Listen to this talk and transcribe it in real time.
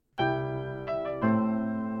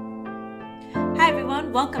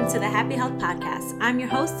everyone, welcome to the Happy Health Podcast. I'm your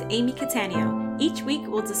host, Amy Catania. Each week,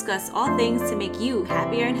 we'll discuss all things to make you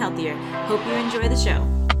happier and healthier. Hope you enjoy the show.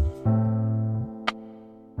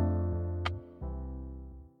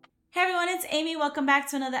 Hey everyone, it's Amy. Welcome back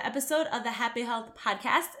to another episode of the Happy Health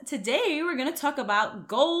Podcast. Today, we're going to talk about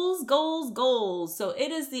goals. So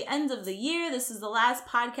it is the end of the year. This is the last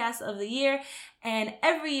podcast of the year. And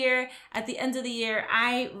every year, at the end of the year,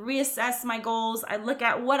 I reassess my goals. I look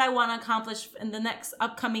at what I want to accomplish in the next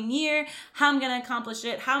upcoming year, how I'm going to accomplish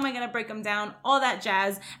it, how am I going to break them down, all that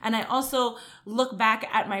jazz. And I also look back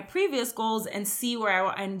at my previous goals and see where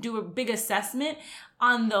and do a big assessment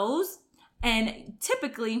on those. And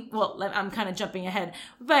typically, well, I'm kind of jumping ahead,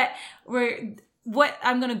 but what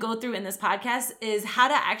I'm going to go through in this podcast is how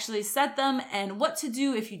to actually set them and what to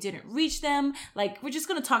do if you didn't reach them. Like, we're just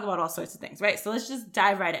going to talk about all sorts of things, right? So let's just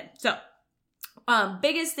dive right in. So,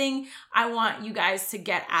 biggest thing I want you guys to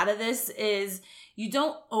get out of this is you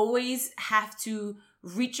don't always have to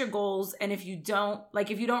reach your goals. And if you don't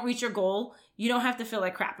reach your goal, you don't have to feel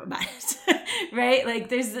like crap about it, right? Like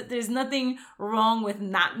there's nothing wrong with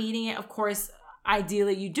not meeting it. Of course,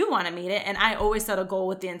 ideally, you do want to meet it. And I always set a goal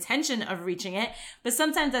with the intention of reaching it. But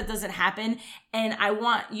sometimes that doesn't happen. And I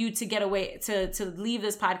want you to get away, to leave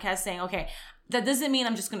this podcast saying, okay, that doesn't mean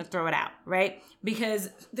I'm just going to throw it out, right? Because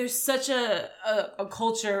there's such a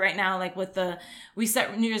culture right now, like we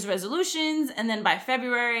set New Year's resolutions. And then by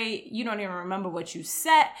February, you don't even remember what you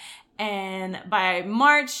set. And by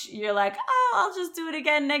March, you're like, oh, I'll just do it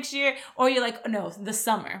again next year. Or you're like, no, the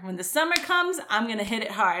summer. When the summer comes, I'm going to hit it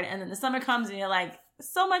hard. And then the summer comes and you're like,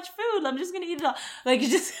 so much food, I'm just going to eat it all. Like you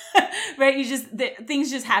just, right? Things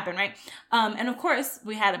just happen, right? And of course,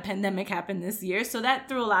 we had a pandemic happen this year. So that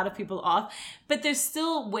threw a lot of people off. But there's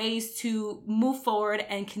still ways to move forward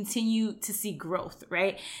and continue to see growth,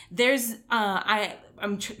 right? There's,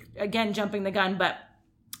 again, jumping the gun, but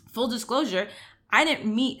full disclosure, I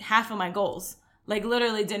didn't meet half of my goals, like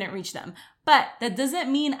literally didn't reach them. But that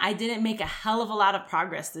doesn't mean I didn't make a hell of a lot of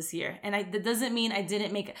progress this year. And that doesn't mean I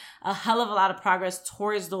didn't make a hell of a lot of progress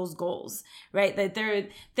towards those goals, right?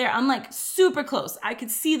 That I'm like super close. I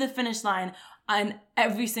could see the finish line on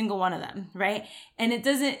every single one of them, right? And it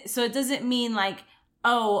doesn't mean like,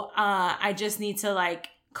 I just need to like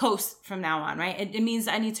coast from now on, right? It means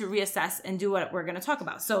I need to reassess and do what we're going to talk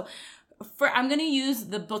about. So I'm going to use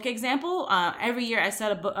the book example. Every year I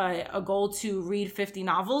set a goal to read 50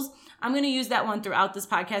 novels. I'm going to use that one throughout this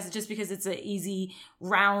podcast just because it's an easy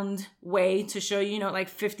round way to show you, like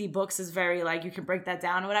 50 books is very like, you can break that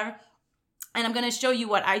down or whatever. And I'm going to show you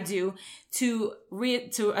what I do to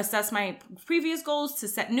assess my previous goals, to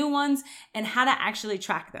set new ones, and how to actually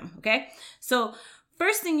track them. Okay. So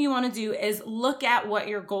first thing you want to do is look at what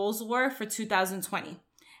your goals were for 2020.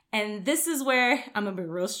 And this is where I'm going to be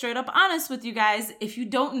real straight up honest with you guys. If you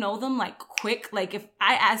don't know them like quick, like if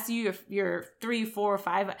I ask you if you're 3, 4, or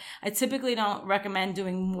 5, I typically don't recommend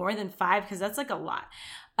doing more than 5 because that's like a lot.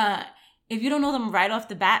 If you don't know them right off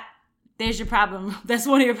the bat, there's your problem. That's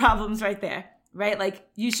one of your problems right there, right? Like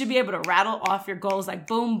you should be able to rattle off your goals like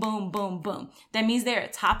boom, boom, boom, boom. That means they're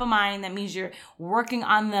at top of mind. That means you're working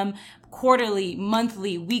on them quarterly,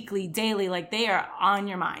 monthly, weekly, daily, like they are on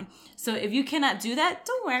your mind. So if you cannot do that,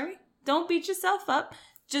 don't worry. Don't beat yourself up.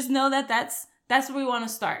 Just know that that's where we want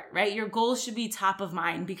to start, right? Your goals should be top of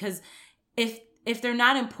mind because if they're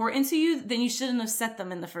not important to you, then you shouldn't have set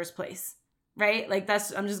them in the first place, right? Like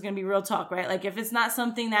I'm just going to be real talk, right? Like if it's not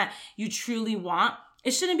something that you truly want,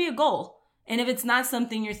 it shouldn't be a goal. And if it's not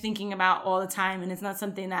something you're thinking about all the time and it's not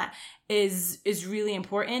something that is really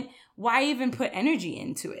important, why even put energy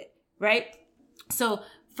into it, right? So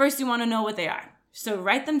first you want to know what they are. So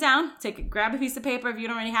write them down, grab a piece of paper if you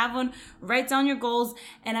don't already have one, write down your goals.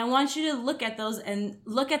 And I want you to look at those and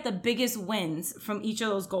look at the biggest wins from each of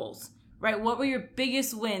those goals, right? What were your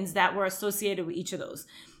biggest wins that were associated with each of those?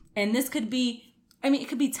 And this could be, it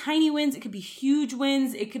could be tiny wins. It could be huge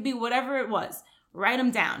wins. It could be whatever it was. Write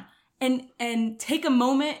them down. And take a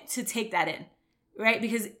moment to take that in, right?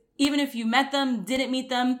 Because even if you met them, didn't meet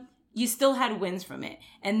them, you still had wins from it.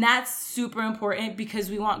 And that's super important because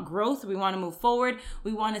we want growth. We want to move forward.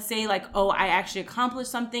 We want to say like, oh, I actually accomplished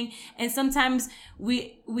something. And sometimes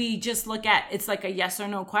we just look at, it's like a yes or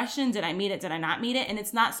no question. Did I meet it? Did I not meet it? And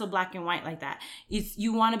it's not so black and white like that.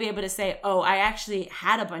 You want to be able to say, oh, I actually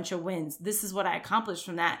had a bunch of wins. This is what I accomplished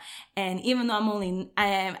from that. And even though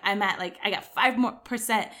I'm at like, I got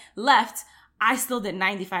 5% left, I still did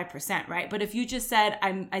 95%, right? But if you just said,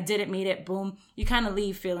 I didn't meet it, boom, you kind of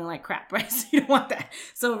leave feeling like crap, right? So you don't want that.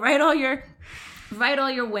 So write all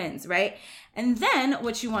your wins, right? And then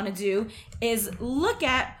what you want to do is look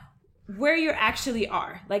at where you actually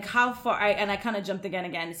are, like how far, I kind of jumped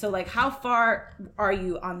again. So like, how far are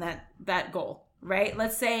you on that goal, right?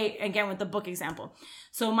 Let's say, again, with the book example.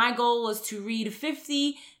 So my goal was to read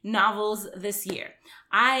 50 novels this year.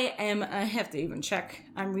 I have to even check.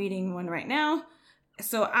 I'm reading one right now.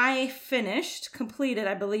 So I completed,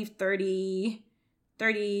 I believe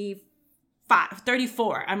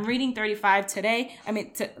 34. I'm reading 35 today. I'm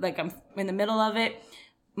in the middle of it.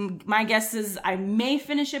 My guess is I may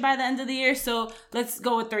finish it by the end of the year. So let's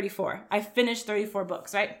go with 34. I finished 34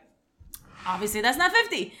 books, right? Obviously, that's not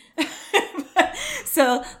 50.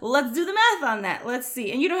 So let's do the math on that. Let's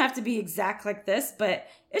see. And you don't have to be exact like this, but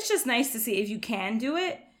it's just nice to see if you can do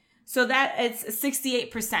it. So that it's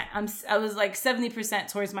 68%. I was like 70%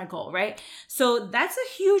 towards my goal, right? So that's a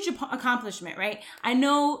huge accomplishment, right? I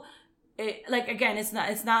know, again, it's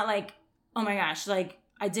not like, oh my gosh, like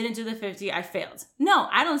I didn't do the 50, I failed. No,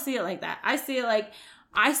 I don't see it like that. I see it like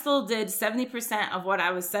I still did 70% of what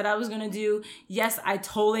I said I was going to do. Yes, I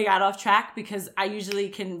totally got off track because I usually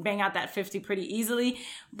can bang out that 50 pretty easily,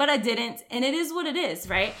 but I didn't. And it is what it is,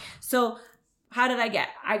 right? So how did I get?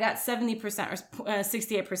 I got 70% or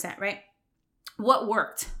 68%, right? What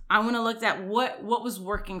worked? I want to look at what was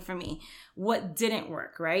working for me, what didn't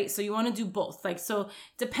work, right? So you want to do both. Like, so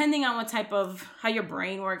depending on what type of, how your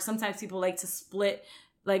brain works, sometimes people like to split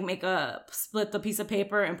the piece of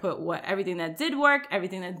paper and put everything that did work,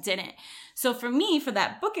 everything that didn't. So for me, for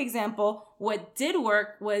that book example, what did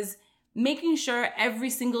work was making sure every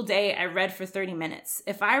single day I read for 30 minutes.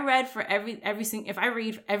 If I read if I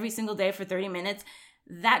read every single day for 30 minutes,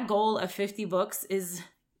 that goal of 50 books is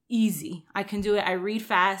easy. I can do it. I read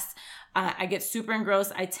fast. I get super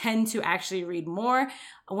engrossed. I tend to actually read more.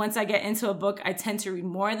 Once I get into a book, I tend to read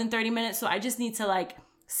more than 30 minutes. So I just need to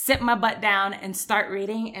sit my butt down and start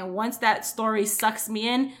reading. And once that story sucks me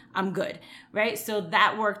in, I'm good, right? So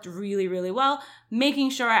that worked really, really well.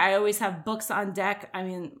 Making sure I always have books on deck. I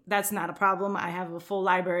mean, that's not a problem. I have a full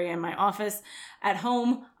library in my office. At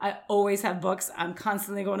home, I always have books. I'm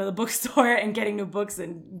constantly going to the bookstore and getting new books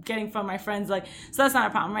and getting from my friends. So that's not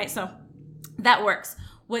a problem, right? So that works.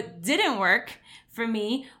 What didn't work for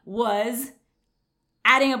me was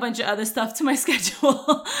adding a bunch of other stuff to my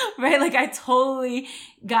schedule, right? I totally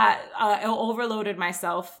got overloaded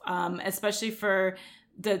myself, especially for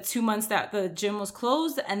the 2 months that the gym was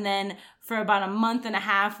closed. And then for about a month and a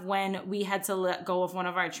half when we had to let go of one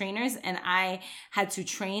of our trainers and I had to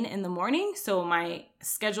train in the morning. So my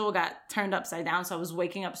schedule got turned upside down. So I was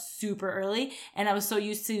waking up super early and I was so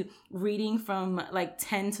used to reading from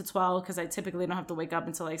 10 to 12 because I typically don't have to wake up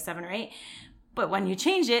until 7 or 8. But when you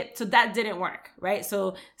change it, so that didn't work, right?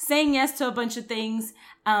 So saying yes to a bunch of things,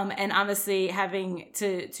 and obviously having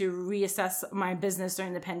to reassess my business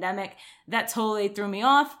during the pandemic, that totally threw me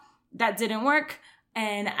off. That didn't work.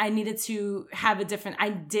 And I needed to have what I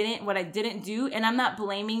didn't do, and I'm not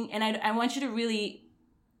blaming, and I want you to really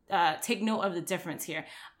take note of the difference here.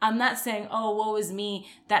 I'm not saying, oh, woe is me,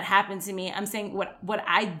 that happened to me. I'm saying what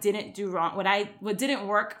I didn't do wrong, what didn't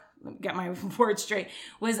work, let me get my words straight,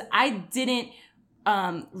 was I didn't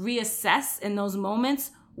reassess in those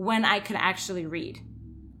moments when I could actually read,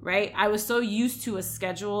 right? I was so used to a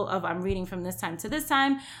schedule of I'm reading from this time to this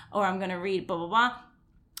time, or I'm going to read blah, blah, blah.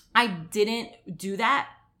 I didn't do that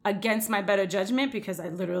against my better judgment because I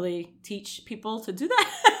literally teach people to do that.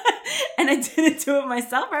 And I didn't do it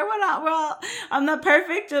myself, right? I'm not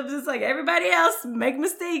perfect. I'm just like everybody else, make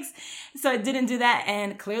mistakes. So I didn't do that.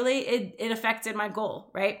 And clearly it affected my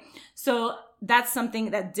goal, right? So that's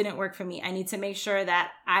something that didn't work for me. I need to make sure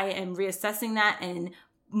that I am reassessing that and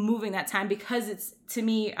moving that time because it's, to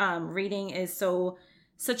me, reading is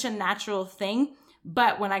such a natural thing.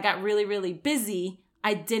 But when I got really, really busy,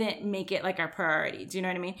 I didn't make it a priority. Do you know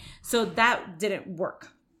what I mean? So that didn't work.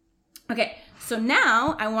 Okay, so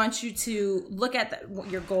now I want you to look at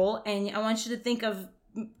your goal and I want you to think of,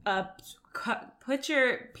 put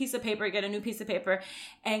your piece of paper, get a new piece of paper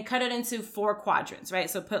and cut it into 4 quadrants, right?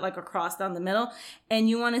 So put a cross down the middle and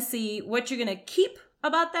you want to see what you're going to keep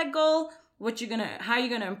about that goal, how you're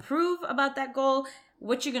going to improve about that goal,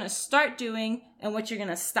 what you're going to start doing and what you're going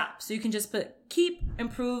to stop. So you can just put keep,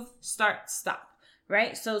 improve, start, stop,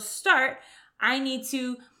 right? So start, I need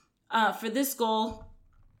to, for this goal,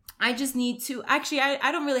 I just need to,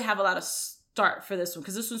 I don't really have a lot of start for this one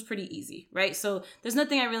because this one's pretty easy, right? So there's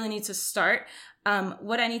nothing I really need to start.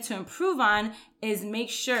 What I need to improve on is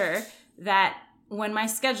make sure that when my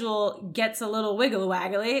schedule gets a little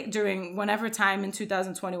wiggle-waggly during whenever time in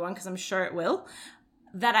 2021, because I'm sure it will,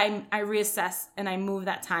 that I reassess and I move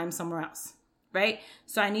that time somewhere else, right?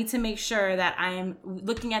 So I need to make sure that I am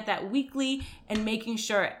looking at that weekly and making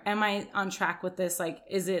sure, am I on track with this? Like,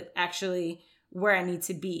 is it actually where I need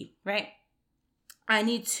to be, right? I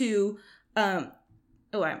need to, I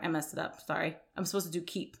messed it up. Sorry. I'm supposed to do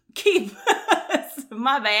keep.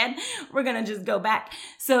 My bad. We're going to just go back.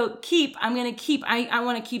 So I want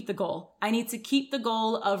to keep the goal. I need to keep the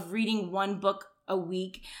goal of reading one book a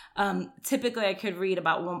week. Typically I could read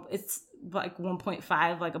about it's like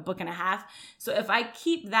 1.5, like a book and a half. So if I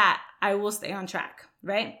keep that, I will stay on track,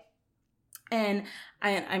 right? And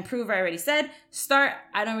I improve, I already said. Start,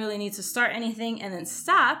 I don't really need to start anything. And then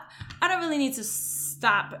stop, I don't really need to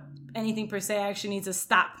stop anything per se. I actually need to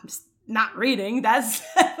stop not reading. That's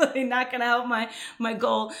definitely not going to help my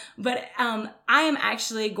goal. But I am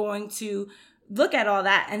actually going to look at all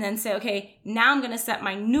that and then say, okay, now I'm going to set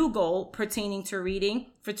my new goal pertaining to reading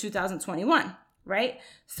for 2021, right?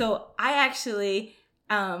 So I actually,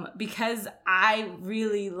 because I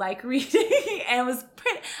really like reading and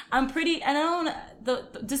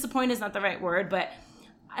disappointed is not the right word, but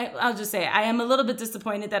I'll just say I am a little bit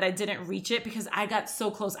disappointed that I didn't reach it because I got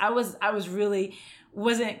so close. I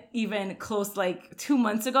wasn't even close like 2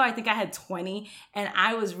 months ago. I think I had 20 and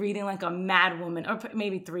I was reading like a mad woman, or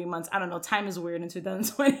maybe 3 months. I don't know. Time is weird in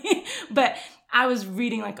 2020, but I was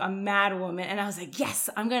reading like a mad woman and I was like, yes,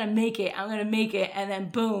 I'm going to make it. And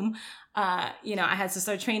then boom, I had to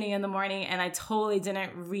start training in the morning and I totally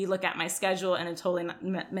didn't relook at my schedule and it totally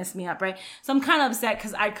messed me up, right? So I'm kind of upset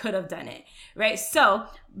because I could have done it, right? So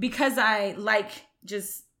because I like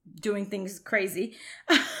just doing things crazy,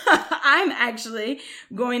 I'm actually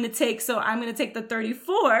going to take the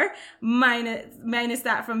 34 minus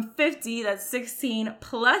that from 50, that's 16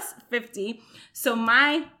 plus 50. So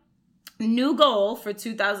my new goal for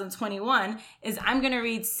 2021 is I'm going to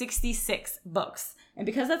read 66 books. And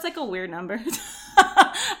because that's like a weird number,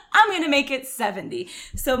 I'm going to make it 70.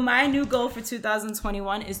 So my new goal for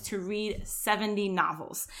 2021 is to read 70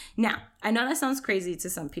 novels. Now, I know that sounds crazy to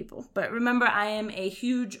some people, but remember, I am a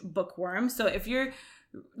huge bookworm. So if you're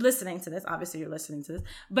listening to this, obviously you're listening to this,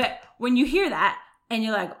 but when you hear that and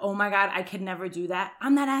you're like, oh my God, I could never do that.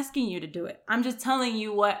 I'm not asking you to do it. I'm just telling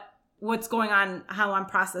you what's going on, how I'm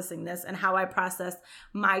processing this and how I process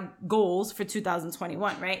my goals for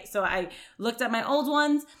 2021, right? So I looked at my old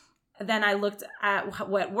ones, then I looked at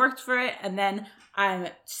what worked for it, and then I'm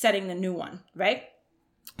setting the new one, right?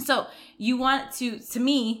 So you want to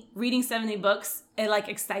me, reading 70 books, it like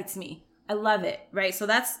excites me. I love it, right? So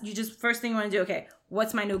that's, first thing you want to do, okay,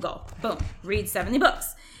 what's my new goal? Boom, read 70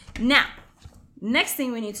 books. Now, next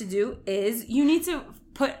thing we need to do is you need to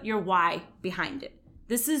put your why behind it.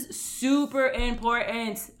 This is super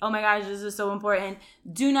important. Oh my gosh, this is so important.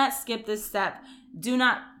 Do not skip this step. Do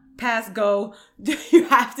not pass go. You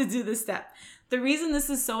have to do this step. The reason this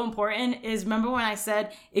is so important is, remember when I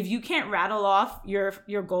said, if you can't rattle off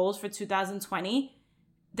your goals for 2020,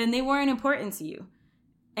 then they weren't important to you.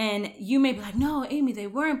 And you may be like, no, Amy, they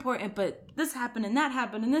were important, but this happened and that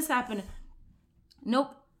happened and this happened.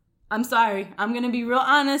 Nope. I'm sorry. I'm going to be real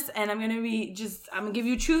honest and I'm going to give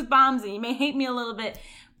you truth bombs and you may hate me a little bit,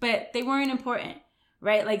 but they weren't important,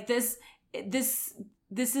 right? Like this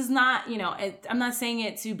is not, I'm not saying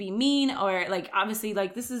it to be mean or like, obviously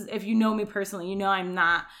like this is, if you know me personally, you know, I'm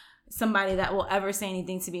not somebody that will ever say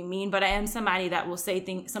anything to be mean, but I am somebody that will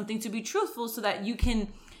say something to be truthful so that you can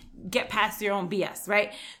get past your own BS,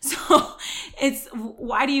 right? So it's,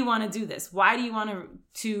 why do you want to do this? Why do you want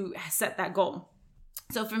to set that goal?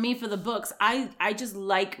 So for me, for the books, I just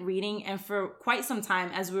like reading. And for quite some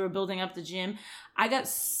time, as we were building up the gym, I got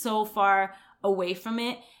so far away from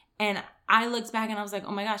it. And I looked back and I was like,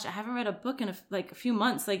 oh my gosh, I haven't read a book in a few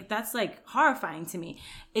months. Like, that's like horrifying to me.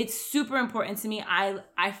 It's super important to me.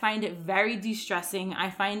 I find it very de-stressing. I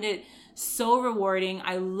find it so rewarding.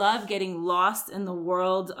 I love getting lost in the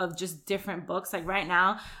world of just different books. Like right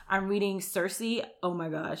now, I'm reading Circe. Oh my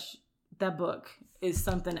gosh, that book is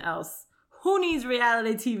something else. Who needs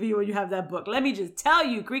reality TV when you have that book? Let me just tell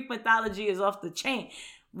you, Greek mythology is off the chain.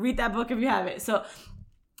 Read that book if you have it. So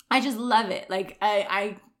I just love it. Like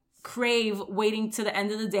I crave waiting to the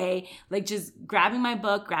end of the day, like just grabbing my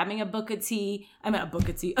book, grabbing a cup of tea,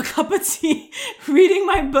 reading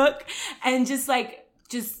my book and just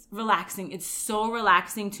relaxing. It's so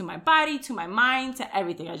relaxing to my body, to my mind, to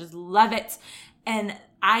everything. I just love it. And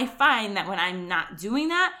I find that when I'm not doing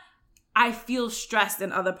that, I feel stressed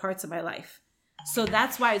in other parts of my life. So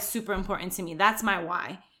that's why it's super important to me. That's my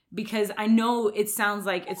why. Because I know it sounds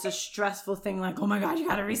like it's a stressful thing, like, oh my God, you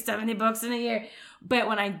got to read 70 books in a year. But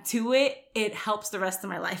when I do it, it helps the rest of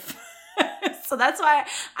my life. So that's why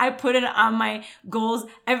I put it on my goals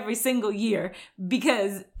every single year,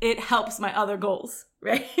 because it helps my other goals,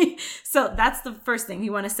 right? So that's the first thing.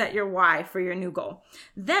 You want to set your why for your new goal.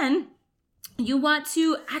 Then you want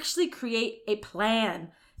to actually create a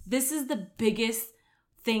plan. This is the biggest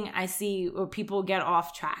thing I see where people get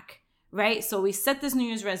off track, right? So we set this New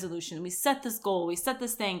Year's resolution, we set this goal, we set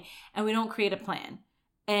this thing, and we don't create a plan.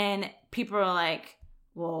 And people are like,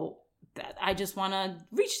 well, I just want to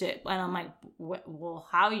reach it. And I'm like, well,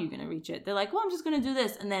 how are you going to reach it? They're like, well, I'm just going to do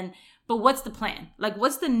this. And then, but what's the plan? Like,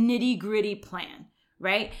 what's the nitty gritty plan?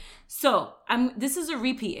 Right? So this is a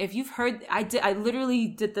repeat. If you've heard, I literally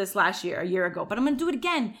did this last year, a year ago, but I'm going to do it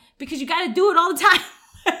again, because you got to do it all the time.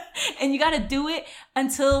 And you got to do it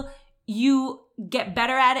until you get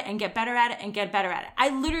better at it and get better at it and get better at it. I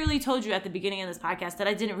literally told you at the beginning of this podcast that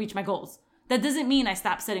I didn't reach my goals. That doesn't mean I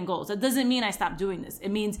stopped setting goals. That doesn't mean I stopped doing this. It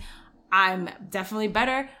means I'm definitely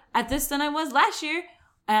better at this than I was last year.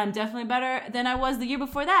 I'm definitely better than I was the year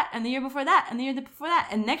before that, and the year before that, and the year before that.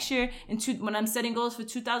 And next year, when I'm setting goals for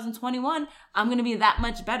 2021, I'm going to be that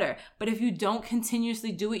much better. But if you don't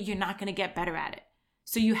continuously do it, you're not going to get better at it.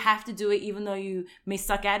 So you have to do it even though you may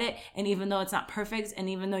suck at it, and even though it's not perfect, and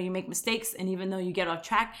even though you make mistakes, and even though you get off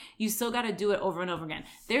track, you still got to do it over and over again.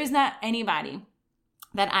 There is not anybody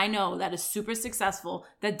that I know that is super successful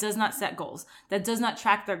that does not set goals, that does not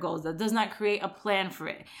track their goals, that does not create a plan for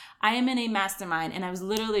it. I am in a mastermind, and I was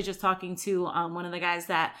literally just talking to one of the guys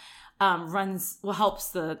that helps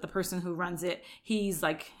the person who runs it. He's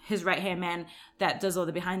like his right-hand man that does all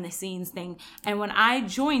the behind-the-scenes thing. And when I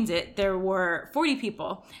joined it, there were 40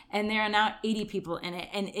 people, and there are now 80 people in it.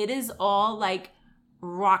 And it is all like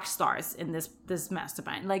rock stars in this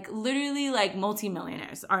mastermind. Like literally like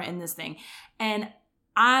multimillionaires are in this thing. And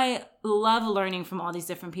I love learning from all these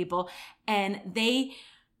different people, and they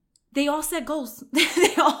all set goals.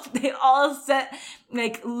 they all set,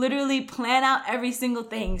 like, literally plan out every single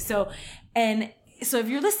thing. So if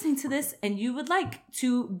you're listening to this and you would like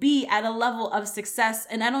to be at a level of success,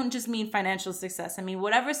 and I don't just mean financial success, I mean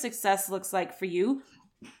whatever success looks like for you.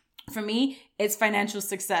 For me, it's financial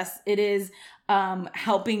success. It is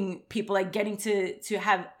helping people, like getting to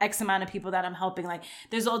have X amount of people that I'm helping. Like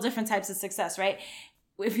there's all different types of success, right?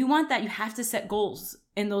 If you want that, you have to set goals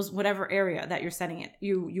in those whatever area that you're setting it,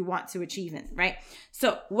 you want to achieve in, right?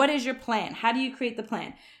 So what is your plan? How do you create the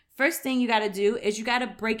plan? First thing you got to do is you got to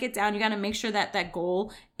break it down. You got to make sure that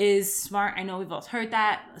goal is smart. I know we've all heard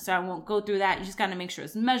that, so I won't go through that. You just got to make sure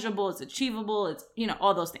it's measurable, it's achievable, it's,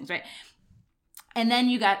 all those things, right? And then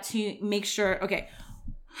you got to make sure, okay,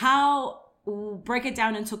 break it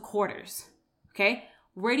down into quarters, okay?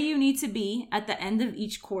 Where do you need to be at the end of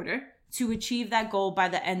each quarter to achieve that goal by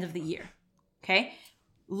the end of the year? Okay.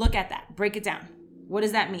 Look at that. Break it down. What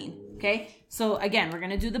does that mean? Okay. So again, we're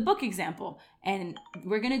going to do the book example, and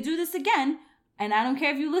we're going to do this again. And I don't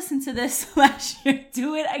care if you listened to this last year,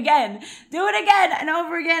 do it again. Do it again and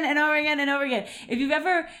over again and over again and over again. If you've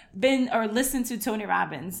ever been or listened to Tony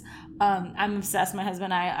Robbins, I'm obsessed. My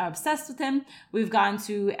husband and I are obsessed with him. We've gone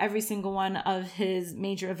to every single one of his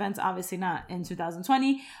major events, obviously not in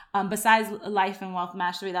 2020. Besides Life and Wealth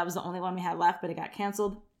Mastery, that was the only one we had left, but it got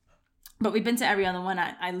canceled. But we've been to every other one.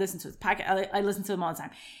 I listen to his podcast. I listen to him all the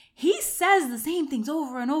time. He says the same things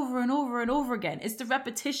over and over and over and over again. It's the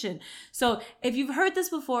repetition. So if you've heard this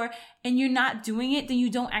before and you're not doing it, then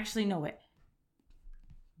you don't actually know it.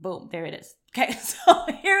 Boom, there it is. Okay, so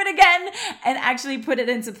hear it again and actually put it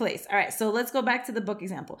into place. All right, so let's go back to the book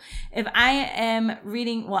example. If I am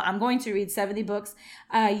reading, I'm going to read 70 books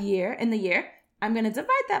a year in the year. I'm going to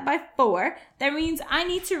divide that by 4. That means I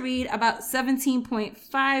need to read about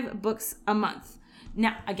 17.5 books a month.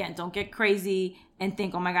 Now, again, don't get crazy and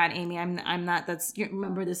think, oh my God, Amy, I'm not,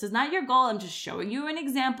 remember, this is not your goal. I'm just showing you an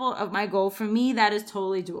example of my goal. For me, that is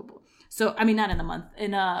totally doable. So, I mean, not in a month,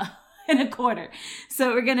 in a quarter.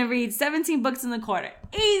 So we're going to read 17 books in the quarter.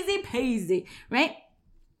 Easy peasy, right?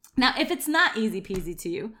 Now, if it's not easy peasy to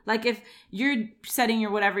you, like if you're setting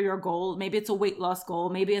your goal, maybe it's a weight loss goal,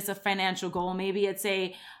 maybe it's a financial goal, maybe it's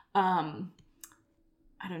a, I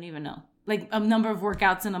don't even know, like a number of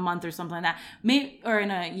workouts in a month or something like that, maybe, or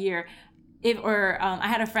in a year. I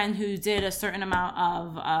had a friend who did a certain amount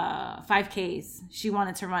of 5Ks. She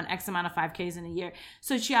wanted to run X amount of 5Ks in a year.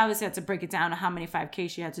 So she obviously had to break it down to how many 5Ks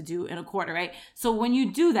she had to do in a quarter, right? So when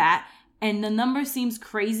you do that and the number seems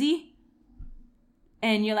crazy,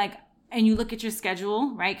 and you're like, and you look at your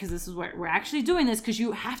schedule, right? Because this is where we're actually doing this, because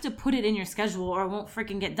you have to put it in your schedule or it won't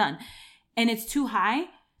freaking get done. And it's too high,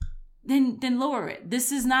 then lower it.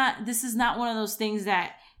 This is not one of those things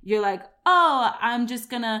that you're like, oh, I'm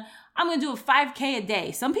gonna do a 5K a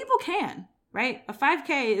day. Some people can. right? A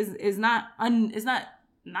 5K is not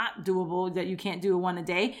doable, that you can't do one a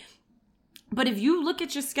day. But if you look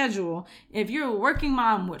at your schedule, if you're a working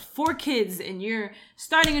mom with 4 kids and you're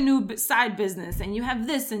starting a new side business and you have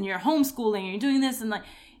this and you're homeschooling and you're doing this and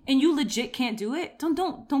you legit can't do it,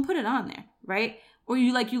 don't put it on there, right? Or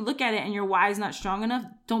you look at it and your why is not strong enough,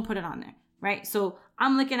 don't put it on there, right? So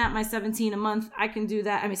I'm looking at my 17 a month. I can do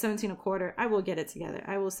that. 17 a quarter. I will get it together.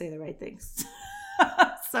 I will say the right things.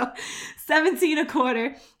 So 17 a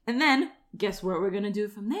quarter. And then guess what we're going to do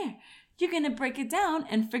from there? You're going to break it down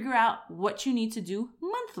and figure out what you need to do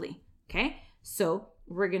monthly. Okay. So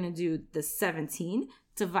we're going to do the 17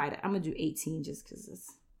 divided. I'm going to do 18 just because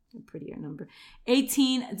it's a prettier number.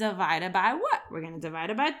 18 divided by what? We're going to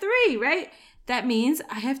divide it by 3, right? That means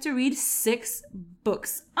I have to read 6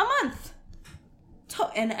 books a month.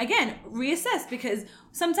 And again, reassess, because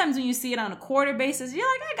sometimes when you see it on a quarter basis, you're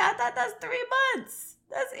like, I got that. That's 3 months.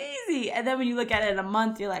 That's easy. And then when you look at it in a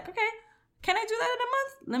month, you're like, okay, can I do that in a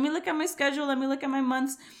month? Let me look at my schedule. Let me look at my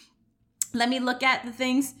months. Let me look at the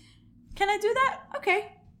things. Can I do that?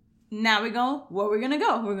 Okay. Now we're going to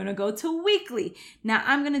go. We're going to go to weekly. Now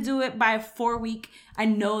I'm going to do it by 4 week. I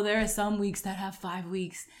know there are some weeks that have 5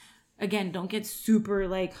 weeks. Again, don't get super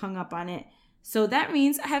hung up on it. So that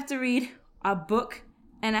means I have to read a book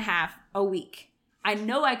and a half a week. I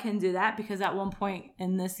know I can do that because at one point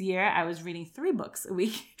in this year, I was reading 3 books a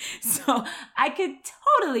week. So I could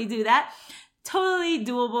totally do that. Totally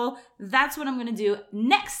doable. That's what I'm going to do.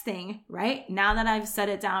 Next thing, right? Now that I've set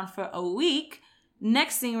it down for a week,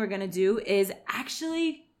 next thing we're going to do is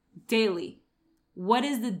actually daily. What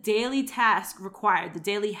is the daily task required? The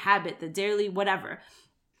daily habit, the daily whatever.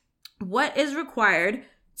 What is required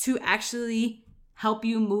to actually help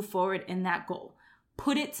you move forward in that goal?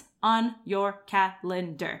 Put it on your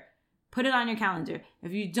calendar. Put it on your calendar.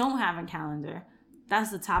 If you don't have a calendar,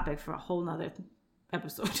 that's the topic for a whole nother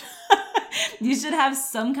episode. You should have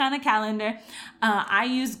some kind of calendar. I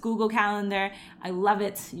use Google Calendar. I love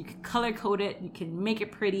it. You can color code it. You can make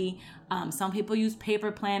it pretty. Some people use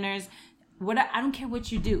paper planners. I don't care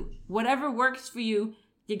what you do. Whatever works for you,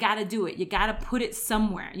 you got to do it. You got to put it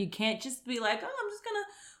somewhere. You can't just be like, oh, I'm just going to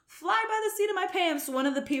fly by the seat of my pants. One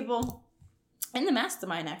of the people in the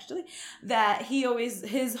mastermind, actually, that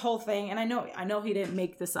his whole thing, and I know he didn't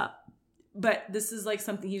make this up, but this is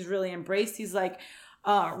something he's really embraced. He's like,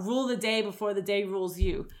 rule the day before the day rules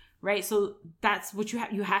you, right? So that's what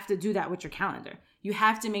you have to do that with your calendar. You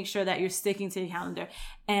have to make sure that you're sticking to your calendar.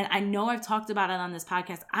 And I know I've talked about it on this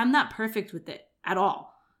podcast. I'm not perfect with it at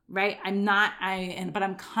all, right? But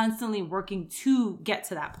I'm constantly working to get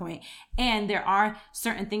to that point. And there are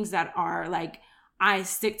certain things that are I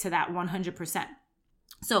stick to that 100%.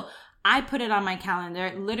 So I put it on my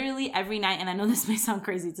calendar literally every night. And I know this may sound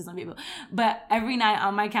crazy to some people, but every night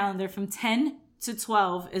on my calendar from 10 to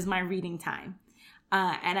 12 is my reading time.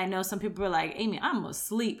 And I know some people are like, Amy, I'm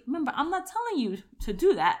asleep. Remember, I'm not telling you to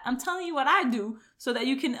do that. I'm telling you what I do so that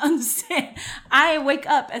you can understand. I wake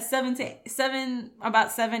up at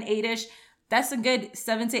about 7, 8-ish. That's a good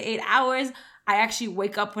 7 to 8 hours. I actually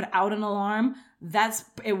wake up without an alarm.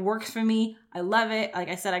 It works for me. I love it. Like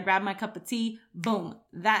I said, I grab my cup of tea. Boom.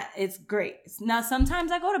 It's great. Now,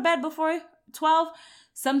 sometimes I go to bed before 12.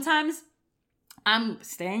 Sometimes I'm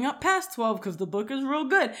staying up past 12 because the book is real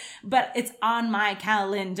good, but it's on my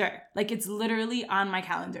calendar. It's literally on my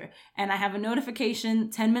calendar. And I have a notification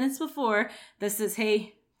 10 minutes before that says,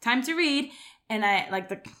 hey, time to read. And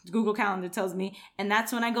the Google Calendar tells me, and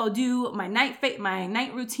that's when I go do my night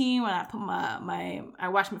routine, when I put I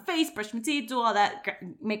wash my face, brush my teeth, do all that,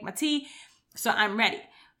 make my tea. So I'm ready,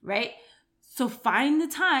 right? So find the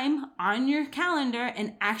time on your calendar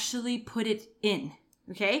and actually put it in,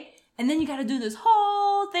 okay? And then you got to do this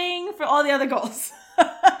whole thing for all the other goals,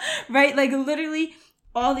 right? Literally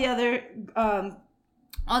all the other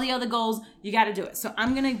goals, you got to do it. So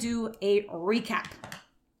I'm going to do a recap.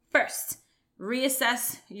 First,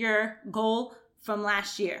 reassess your goal from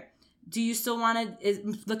last year. Do you still want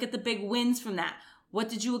to look at the big wins from that? What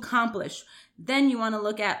did you accomplish? Then you want to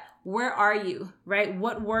look at where are you, right?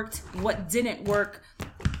 What worked? What didn't work?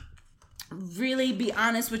 Really be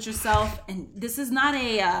honest with yourself. And this is not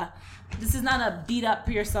a beat up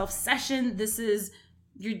yourself session. This is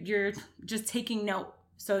you're just taking note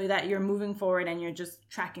so that you're moving forward and you're just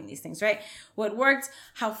tracking these things, right? What worked?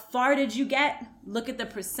 How far did you get? Look at the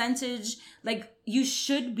percentage. You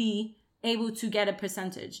should be able to get a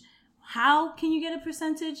percentage. How can you get a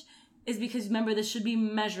percentage? Is because remember, this should be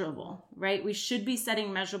measurable, right? We should be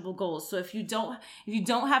setting measurable goals. So if you don't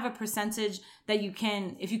have a percentage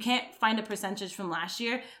if you can't find a percentage from last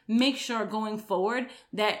year, make sure going forward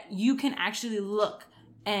that you can actually look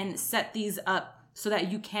and set these up so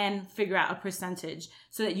that you can figure out a percentage,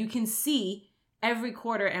 so that you can see every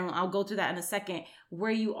quarter, and I'll go through that in a second,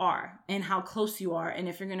 where you are and how close you are and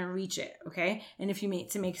if you're going to reach it, okay? And if you need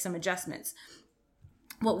to make some adjustments.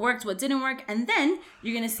 What worked, what didn't work, and then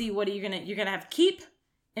you're going to see what you're going to have keep,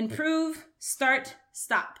 improve, start,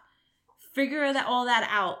 stop. Figure all that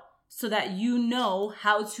out so that you know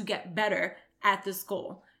how to get better at this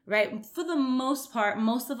goal, right? For the most part,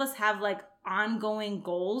 most of us have like ongoing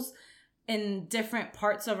goals in different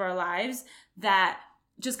parts of our lives that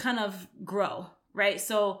just kind of grow, right?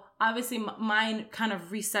 So obviously mine kind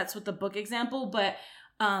of resets with the book example, but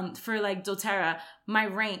for like doTERRA, my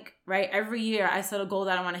rank, right? Every year I set a goal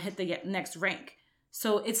that I want to hit the next rank.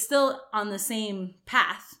 So it's still on the same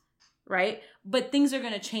path, right? But things are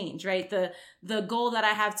going to change, right? The goal that I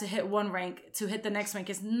have to hit one rank to hit the next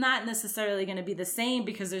rank is not necessarily going to be the same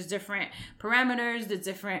because there's different parameters. There's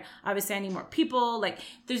different, obviously I need more people. Like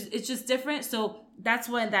it's just different. So that's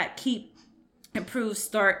when that keep, improve,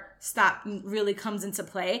 start, stop really comes into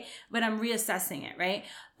play, but I'm reassessing it, right?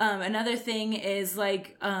 Another thing is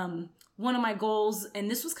like, one of my goals,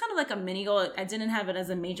 and this was kind of like a mini goal, I didn't have it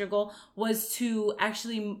as a major goal, was to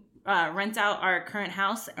actually rent out our current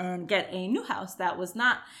house and get a new house that was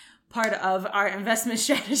not part of our investment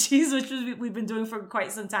strategies, which we've been doing for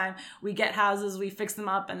quite some time. We get houses, we fix them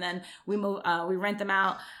up, and then we move, we rent them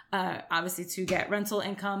out, obviously to get rental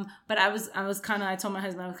income. But I told my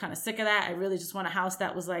husband I was kind of sick of that. I really just want a house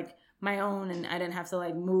that was like my own, and I didn't have to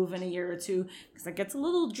like move in a year or two because it gets a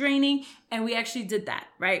little draining. And we actually did that,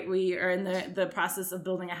 right? We are in the process of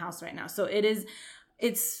building a house right now. So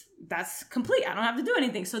that's complete. I don't have to do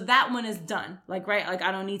anything. So that one is done. Like, right? Like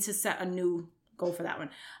I don't need to set a new goal for that one.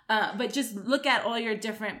 But just look at all your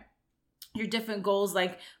different goals.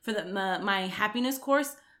 Like for my happiness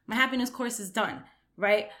course is done,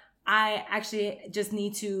 right? I actually just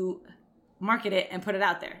need to market it and put it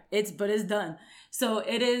out there. It's done. So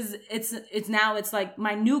it's now like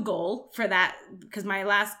my new goal for that, because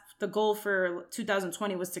the goal for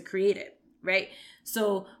 2020 was to create it, right?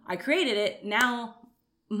 So I created it. Now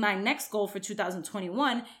my next goal for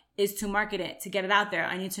 2021 is to market it, to get it out there.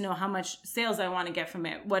 I need to know how much sales I want to get from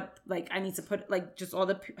it. What, like, I need to put, like, just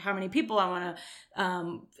how many people I want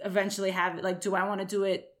to eventually have. Like, do I want to do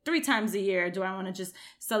it 3 times a year? Do I want to just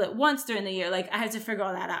sell it once during the year? Like, I have to figure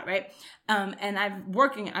all that out, right? And I'm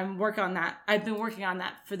working on that. I've been working on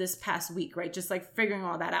that for this past week, right? Just like figuring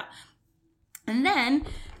all that out. And then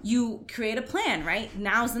you create a plan, right?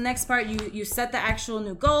 Now's the next part. You set the actual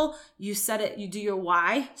new goal. You set it, you do your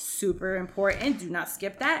why, super important. Do not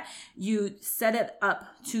skip that. You set it up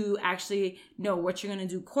to actually know what you're going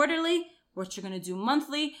to do quarterly, what you're going to do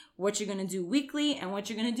monthly, what you're going to do weekly, and what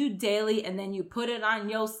you're going to do daily. And then you put it on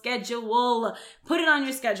your schedule. Put it on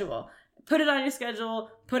your schedule. Put it on your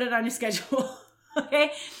schedule. Put it on your schedule.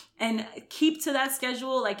 Okay? And keep to that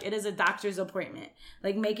schedule like it is a doctor's appointment.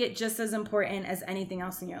 Like, make it just as important as anything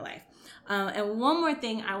else in your life. And one more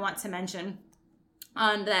thing I want to mention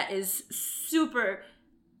that is super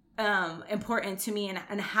important to me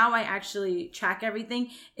and how I actually track everything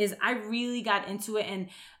is I really got into it. And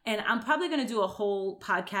I'm probably going to do a whole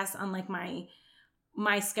podcast on like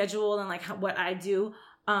my schedule and like what I do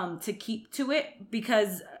to keep to it,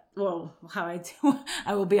 because how I do,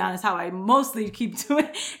 I will be honest, how I mostly keep to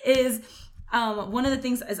it is one of the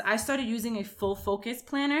things is I started using a full focus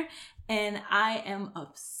planner, and I am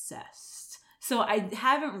obsessed. So I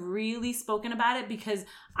haven't really spoken about it because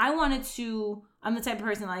I'm the type of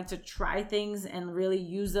person that like to try things and really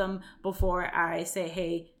use them before I say,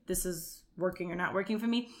 hey, this is working or not working for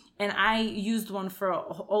me. And I used one for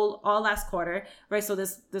all last quarter, right? So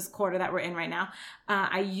this quarter that we're in right now,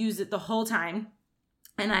 I used it the whole time.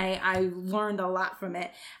 And I learned a lot from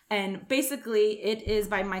it. And basically, it is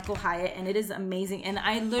by Michael Hyatt, and it is amazing. And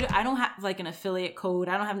I don't have like an affiliate code.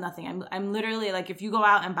 I don't have nothing. I'm literally like, if you go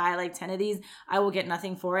out and buy like 10 of these, I will get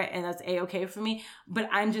nothing for it, and that's A-okay for me. But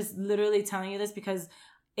I'm just literally telling you this because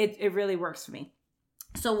it really works for me.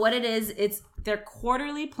 So what it is, they're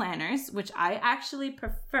quarterly planners, which I actually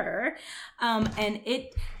prefer. And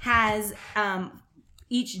it has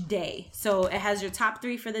each day. So it has your top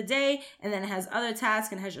 3 for the day, and then it has other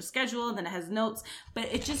tasks, and it has your schedule, and then it has notes.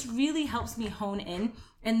 But it just really helps me hone in.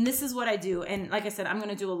 And this is what I do. And like I said, I'm going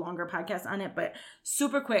to do a longer podcast on it, but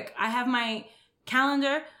super quick. I have my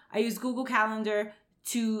calendar. I use Google Calendar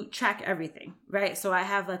to track everything, right? So I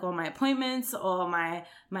have like all my appointments, all my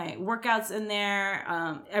workouts in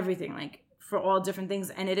there, everything, like for all different things.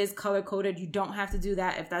 And it is color coded. You don't have to do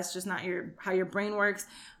that if that's just not how your brain works.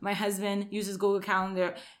 My husband uses Google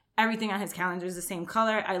Calendar. Everything on his calendar is the same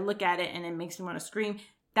color. I look at it and it makes me want to scream.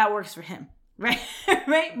 That works for him. right?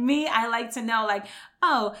 Right? Me, I like to know like,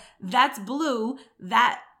 oh, that's blue.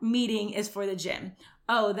 That meeting is for the gym.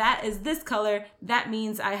 Oh, that is this color. That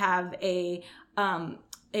means I have a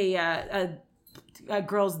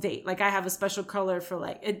girl's date. Like I have a special color for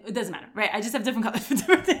like, it doesn't matter, right? I just have different colors for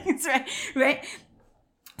different things, right?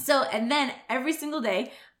 So, and then every single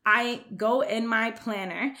day, I go in my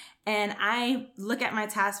planner and I look at my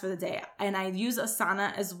tasks for the day, and I use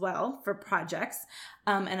Asana as well for projects.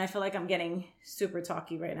 And I feel like I'm getting super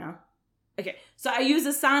talky right now. Okay, so I use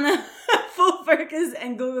Asana, Full Focus,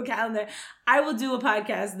 and Google Calendar. I will do a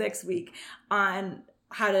podcast next week on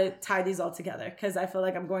how to tie these all together because I feel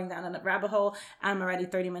like I'm going down a rabbit hole. I'm already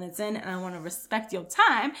 30 minutes in and I want to respect your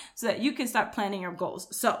time so that you can start planning your goals.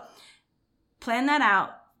 So plan that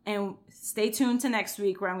out. And stay tuned to next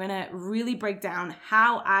week where I'm going to really break down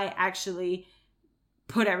how I actually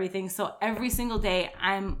put everything. So every single day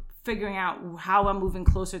I'm figuring out how I'm moving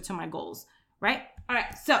closer to my goals, right? All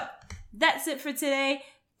right. So that's it for today.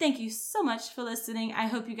 Thank you so much for listening. I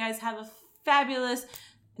hope you guys have a fabulous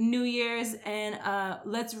New Year's, and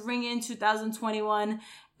let's ring in 2021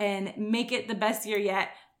 and make it the best year yet.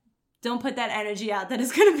 Don't put that energy out that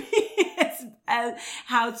it's going to be as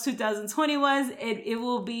how 2020 was. It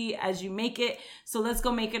will be as you make it. So let's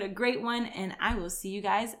go make it a great one. And I will see you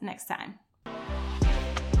guys next time.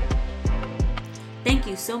 Thank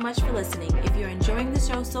you so much for listening. If you're enjoying the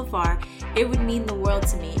show so far, it would mean the world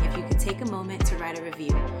to me if you could take a moment to write a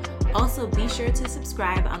review. Also, be sure to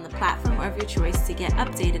subscribe on the platform of your choice to get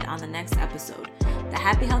updated on the next episode. The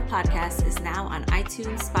Happy Health Podcast is now on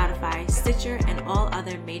iTunes, Spotify, Stitcher, and all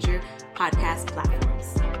other major podcast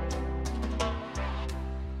platforms.